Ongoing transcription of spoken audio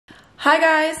Hi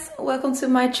guys, welcome to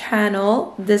my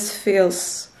channel. This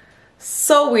feels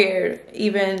so weird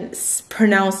even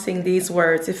pronouncing these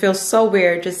words. It feels so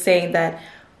weird just saying that.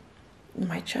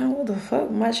 My channel? What the fuck?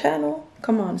 My channel?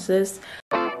 Come on, sis.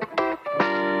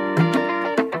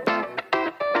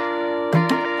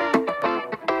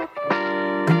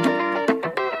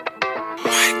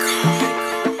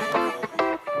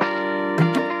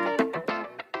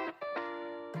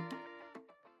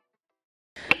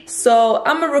 So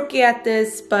I'm a rookie at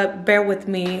this, but bear with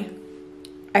me.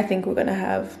 I think we're gonna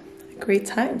have a great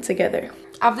time together.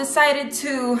 I've decided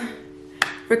to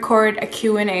record a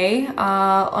Q&A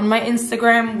on my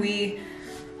Instagram.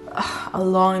 A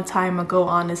long time ago,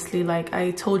 honestly, like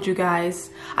I told you guys,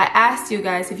 I asked you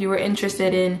guys if you were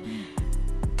interested in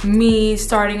me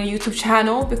starting a YouTube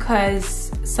channel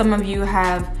because some of you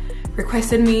have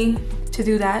requested me to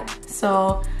do that.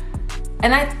 So,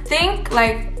 and I think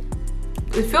like,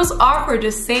 it feels awkward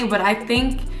just saying, but I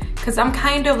think because I'm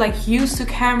kind of like used to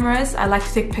cameras, I like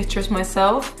to take pictures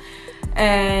myself.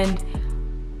 And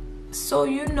so,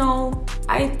 you know,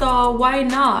 I thought, why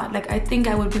not? Like, I think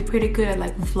I would be pretty good at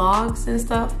like vlogs and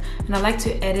stuff, and I like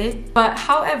to edit. But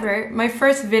however, my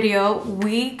first video,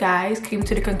 we guys came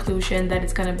to the conclusion that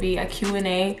it's gonna be a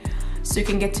Q&A, so you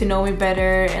can get to know me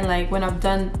better. And like when I've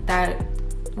done that,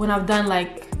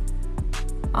 like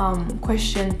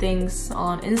question things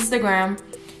on Instagram,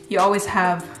 you always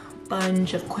have a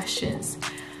bunch of questions,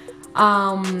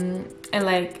 and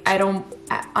like I don't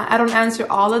answer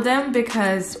all of them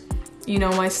because, you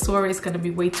know, my story is gonna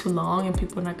be way too long and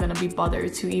people are not gonna be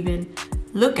bothered to even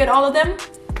look at all of them.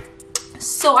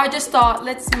 So I just thought,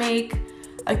 let's make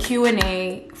a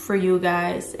Q&A for you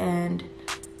guys, and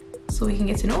so we can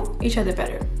get to know each other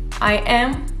better. I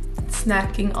am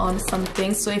snacking on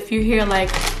something, so if you hear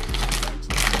like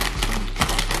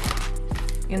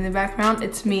in the background,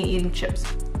 it's me eating chips.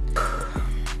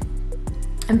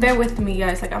 And bear with me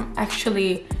guys, like I'm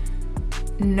actually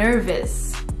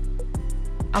nervous.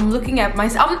 I'm looking at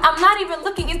myself. I'm not even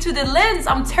looking into the lens.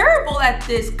 I'm terrible at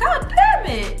this. God damn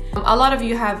it. A lot of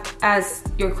you have asked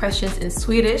your questions in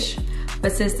Swedish,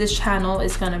 but since this channel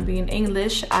is gonna be in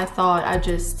English, I thought I'd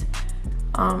just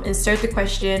insert the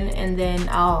question and then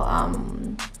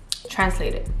I'll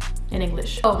translate it in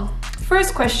English. So,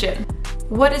 first question.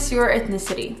 What is your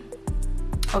ethnicity?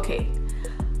 Okay,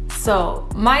 so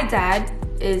my dad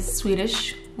is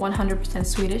Swedish, 100%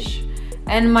 Swedish,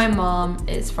 and my mom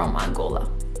is from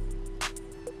Angola.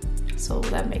 So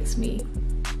that makes me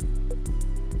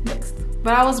mixed.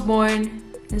 But I was born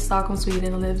in Stockholm,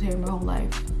 Sweden, and lived here my whole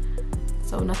life.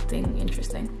 So nothing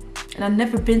interesting. And I've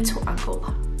never been to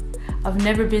Angola. I've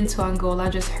never been to Angola. I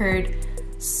just heard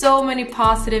so many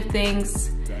positive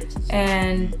things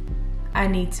and I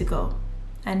need to go.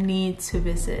 I need to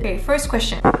visit. Okay, first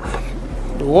question.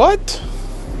 What?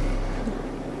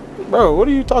 Bro, what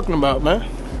are you talking about, man?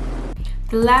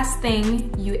 The last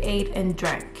thing you ate and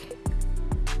drank.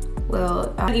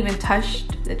 Well, I haven't even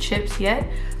touched the chips yet.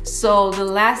 So the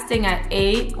last thing I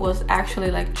ate was actually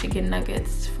like chicken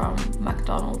nuggets from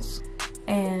McDonald's.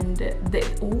 And they,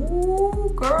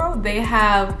 ooh girl, they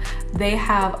have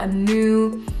a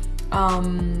new,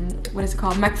 what is it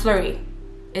called? McFlurry.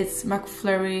 It's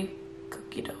McFlurry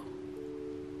cookie dough.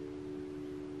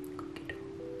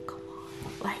 Come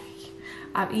on. Like,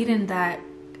 I've eaten that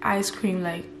ice cream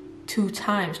like 2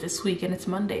 times this week and it's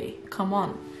Monday. Come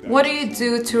on. What do you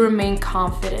do to remain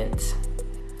confident?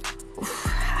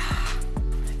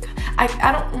 I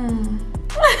don't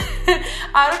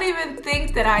I don't even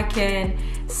think that I can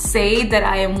say that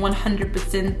I am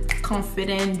 100%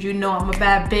 confident, you know, I'm a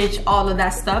bad bitch, all of that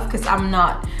stuff, because I'm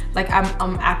not. Like,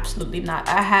 I'm absolutely not.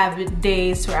 I have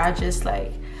days where I just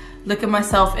like look at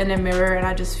myself in the mirror and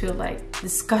I just feel like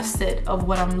disgusted of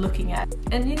what I'm looking at.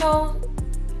 And you know,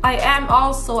 I am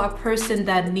also a person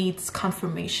that needs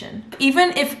confirmation.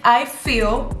 Even if I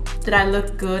feel that I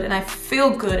look good and I feel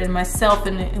good in myself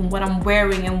and in what I'm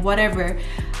wearing and whatever,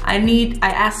 I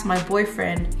ask my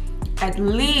boyfriend at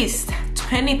least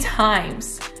 20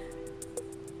 times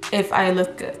if I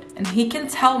look good. And he can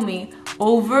tell me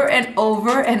over and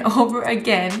over and over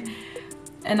again,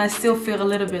 and I still feel a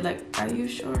little bit like, are you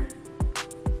sure?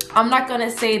 I'm not gonna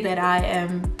say that I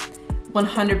am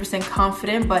 100%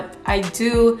 confident, but I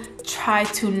do try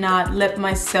to not let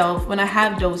myself, when I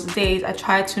have those days, I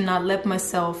try to not let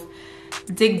myself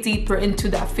dig deeper into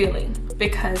that feeling,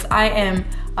 because I am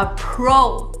a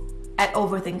pro at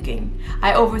overthinking.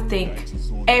 I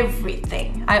overthink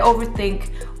everything. I overthink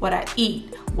what I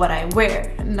eat, what I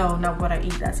wear. No, not what I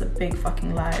eat, that's a big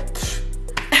fucking lie.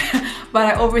 But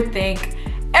I overthink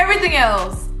everything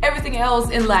else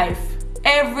in life.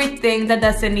 Everything that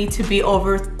doesn't need to be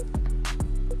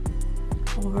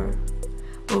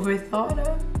overthought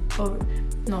of?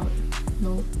 No,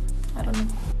 I don't know.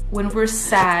 When we're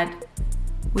sad,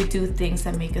 we do things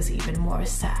that make us even more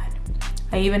sad.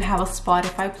 I even have a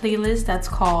Spotify playlist that's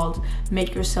called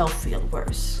Make Yourself Feel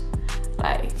Worse.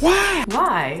 Like,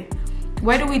 why?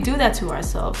 Why do we do that to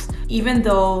ourselves? Even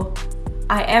though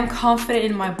I am confident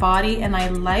in my body and I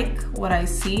like what I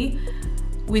see,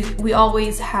 we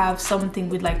always have something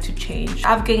we'd like to change.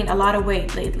 I've gained a lot of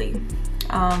weight lately,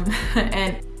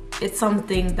 and it's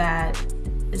something that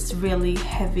is really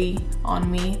heavy on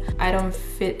me. I don't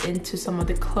fit into some of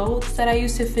the clothes that I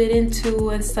used to fit into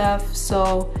and stuff,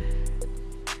 so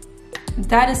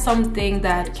that is something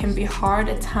that can be hard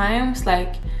at times,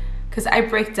 like, because I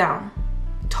break down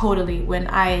totally when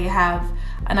I have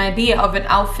an idea of an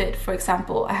outfit. For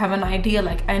example, I have an idea,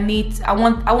 like I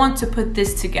want to put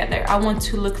this together, I want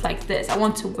to look like this, I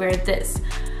want to wear this.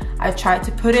 I try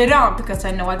to put it on because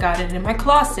I know I got it in my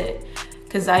closet,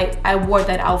 because I wore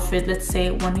that outfit, let's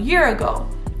say 1 year ago.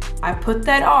 I put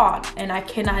that on and I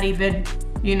cannot even,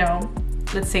 you know,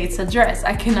 let's say it's a dress,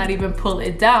 I cannot even pull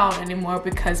it down anymore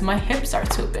because my hips are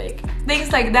too big.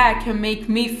 Things like that can make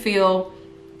me feel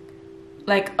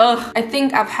like, ugh. I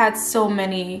think I've had so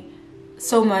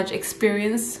much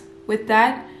experience with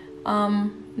that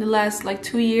the last like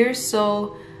 2 years,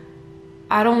 so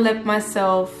I don't let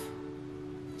myself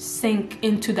sink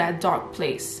into that dark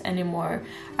place anymore.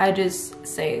 I just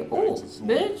say, oh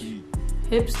bitch,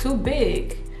 hips too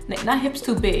big. Not hips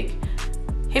too big,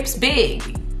 hips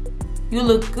big, you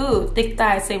look good, thick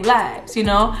thighs save lives, you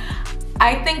know?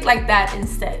 I think like that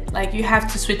instead. Like, you have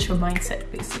to switch your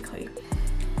mindset basically.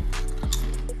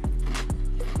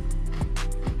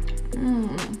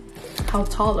 How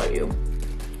tall are you?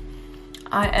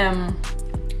 I am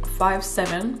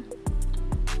 5'7",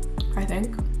 I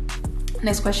think.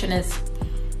 Next question is,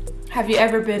 have you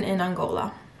ever been in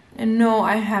Angola? And no,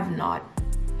 I have not.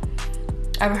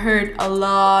 I've heard a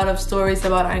lot of stories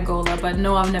about Angola, but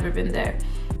no, I've never been there.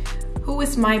 Who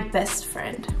is my best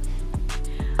friend?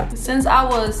 Since I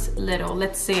was little,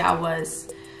 let's say I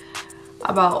was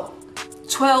about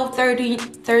 12,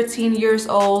 13 years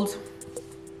old,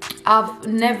 I've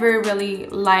never really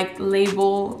liked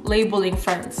labeling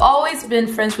friends. I've always been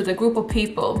friends with a group of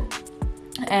people,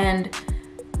 and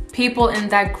people in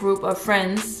that group of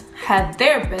friends had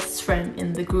their best friend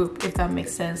in the group, if that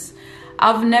makes sense.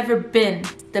 I've never been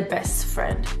the best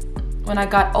friend. When I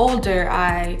got older,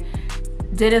 I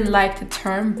didn't like the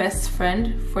term best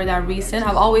friend for that reason.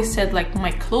 I've always said like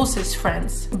my closest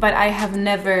friends, but I have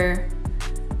never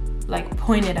like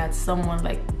pointed at someone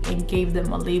like and gave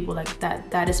them a label like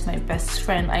that is my best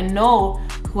friend. I know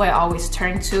who I always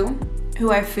turn to,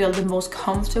 who I feel the most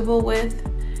comfortable with,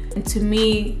 and to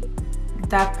me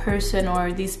that person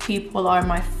or these people are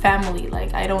my family.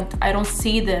 Like I don't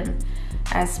see them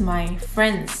as my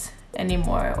friends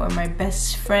anymore, or my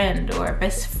best friend or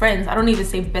best friends. I don't even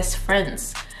say best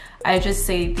friends, I just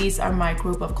say these are my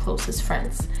group of closest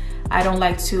friends. I don't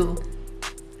like to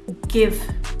give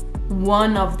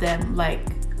one of them like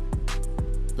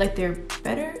they're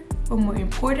better or more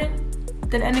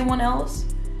important than anyone else,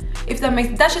 if that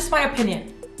makes, that's just my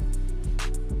opinion.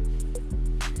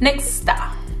 Next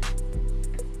up,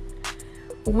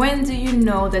 when do you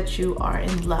know that you are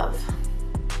in love?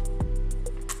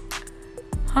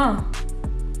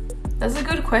 That's a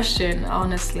good question,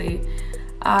 honestly.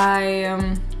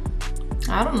 I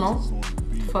don't know.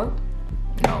 Fuck.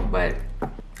 No, but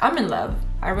I'm in love.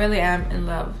 I really am in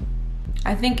love.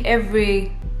 I think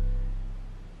every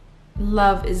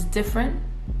love is different,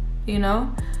 you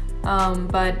know?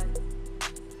 But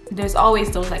there's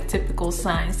always those like typical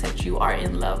signs that you are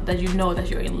in love, that you know that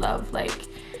you're in love. Like,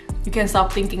 you can't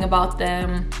stop thinking about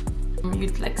them. You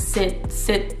like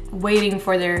sit waiting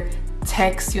for their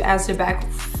text, you answer back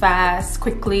fast,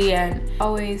 quickly, and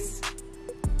always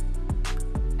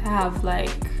have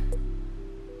like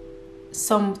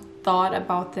some thought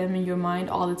about them in your mind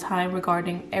all the time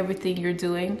regarding everything you're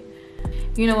doing.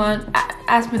 You know what?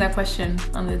 Ask me that question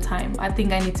another time. I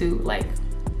think I need to like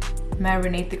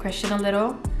marinate the question a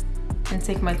little and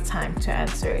take my time to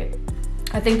answer it.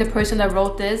 I think the person that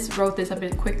wrote this a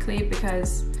bit quickly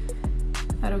because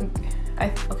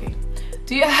okay.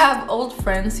 Do you have old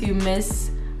friends you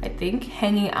miss, I think,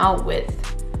 hanging out with?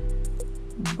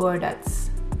 Bordats.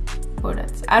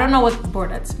 I don't know what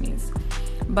bordats means.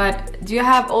 But do you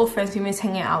have old friends you miss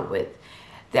hanging out with?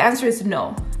 The answer is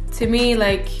no. To me,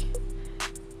 like,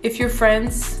 if you're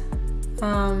friends,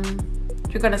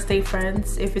 you're gonna stay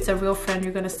friends. If it's a real friend,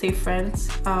 you're gonna stay friends.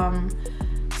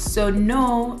 So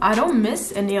no, I don't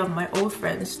miss any of my old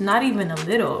friends, not even a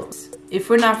little. If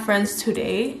we're not friends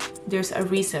today, there's a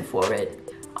reason for it.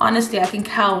 Honestly, I can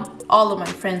count all of my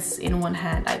friends in one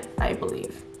hand, I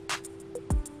believe.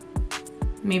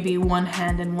 Maybe one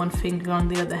hand and one finger on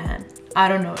the other hand. I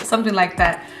don't know, something like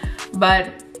that.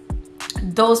 But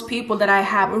those people that I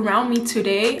have around me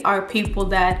today are people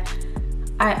that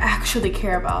I actually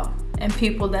care about and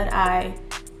people that I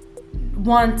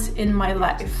want in my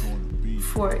life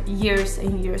for years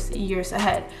and years and years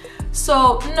ahead.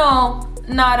 So no,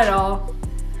 not at all.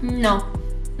 No,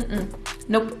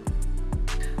 nope.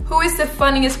 Who is the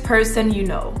funniest person you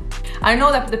know? I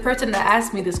know that the person that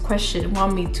asked me this question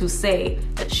want me to say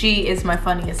that she is my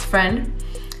funniest friend.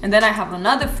 And then I have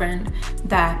another friend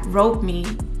that wrote me,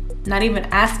 not even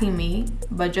asking me,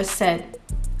 but just said,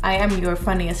 I am your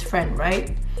funniest friend,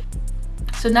 right?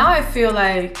 So now I feel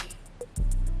like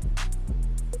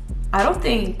I don't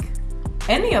think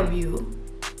any of you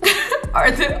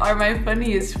are my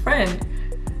funniest friend.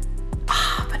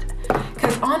 But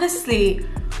because honestly,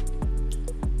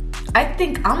 I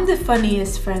think I'm the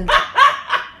funniest friend.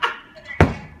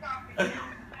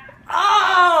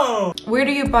 Oh! Where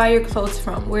do you buy your clothes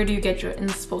from? Where do you get your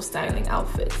inspo styling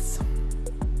outfits?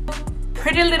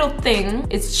 Pretty Little Thing.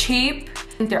 It's cheap.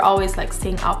 They're always like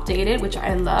staying updated, which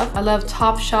I love. I love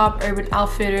Topshop, Urban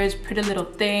Outfitters, Pretty Little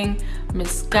Thing,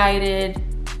 Misguided.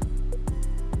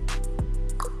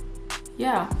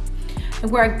 Yeah.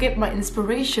 And where I get my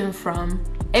inspiration from.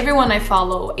 Everyone I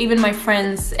follow, even my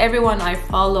friends, everyone I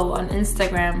follow on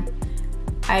Instagram,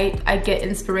 I get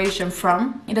inspiration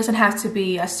from. It doesn't have to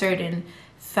be a certain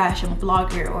fashion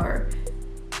blogger or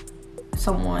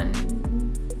someone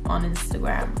on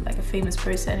Instagram, like a famous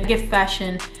person. I get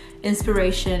fashion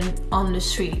inspiration on the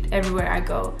street, everywhere I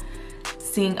go,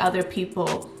 seeing other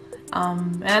people.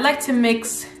 And I like to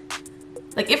mix,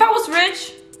 like if I was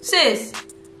rich, sis,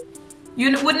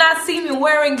 you would not see me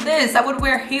wearing this. I would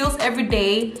wear heels every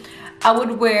day. I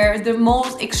would wear the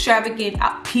most extravagant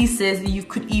pieces you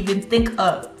could even think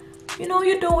of. You know,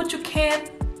 you do what you can.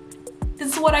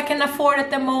 This is what I can afford at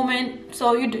the moment.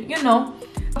 So you know.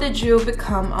 How did you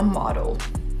become a model?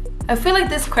 I feel like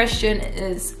this question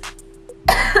is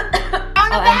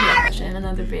I'll answer that question in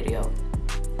another video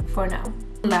for now.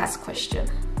 Last question.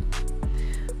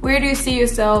 Where do you see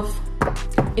yourself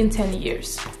in 10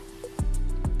 years?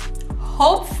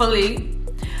 Hopefully,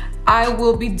 I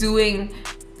will be doing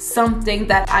something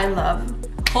that I love.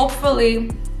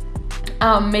 Hopefully,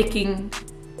 making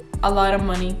a lot of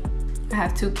money. I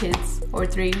have 2 kids or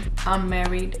 3. I'm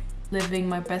married, living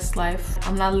my best life.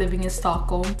 I'm not living in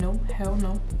Stockholm. No, hell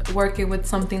no. Working with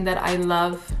something that I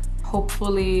love.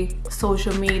 Hopefully,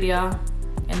 social media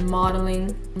and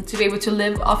modeling. To be able to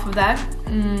live off of that.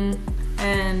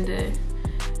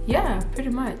 Yeah,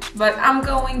 pretty much. But I'm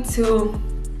going to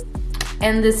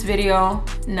end this video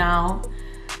now.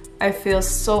 I feel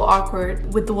so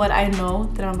awkward with what I know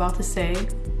that I'm about to say,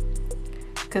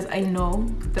 because I know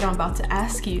that I'm about to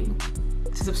ask you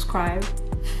to subscribe,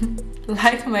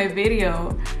 like my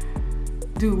video,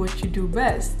 do what you do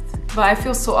best. But I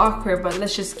feel so awkward, but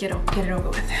let's just get it over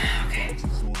with. Okay.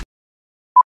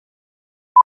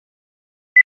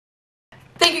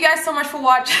 Thank you guys so much for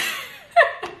watching.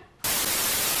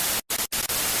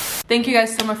 Thank you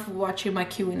guys so much for watching my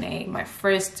Q&A, my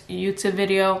first YouTube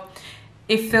video.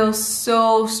 It feels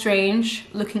so strange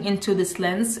looking into this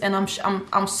lens, and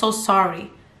I'm so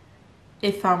sorry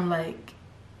if I'm like,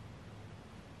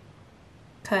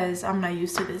 cause I'm not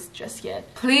used to this just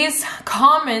yet. Please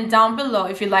comment down below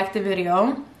if you liked the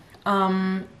video,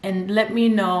 and let me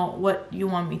know what you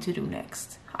want me to do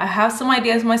next. I have some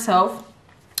ideas myself,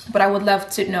 but I would love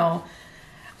to know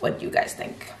what you guys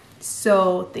think.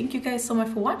 So thank you guys so much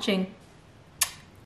for watching.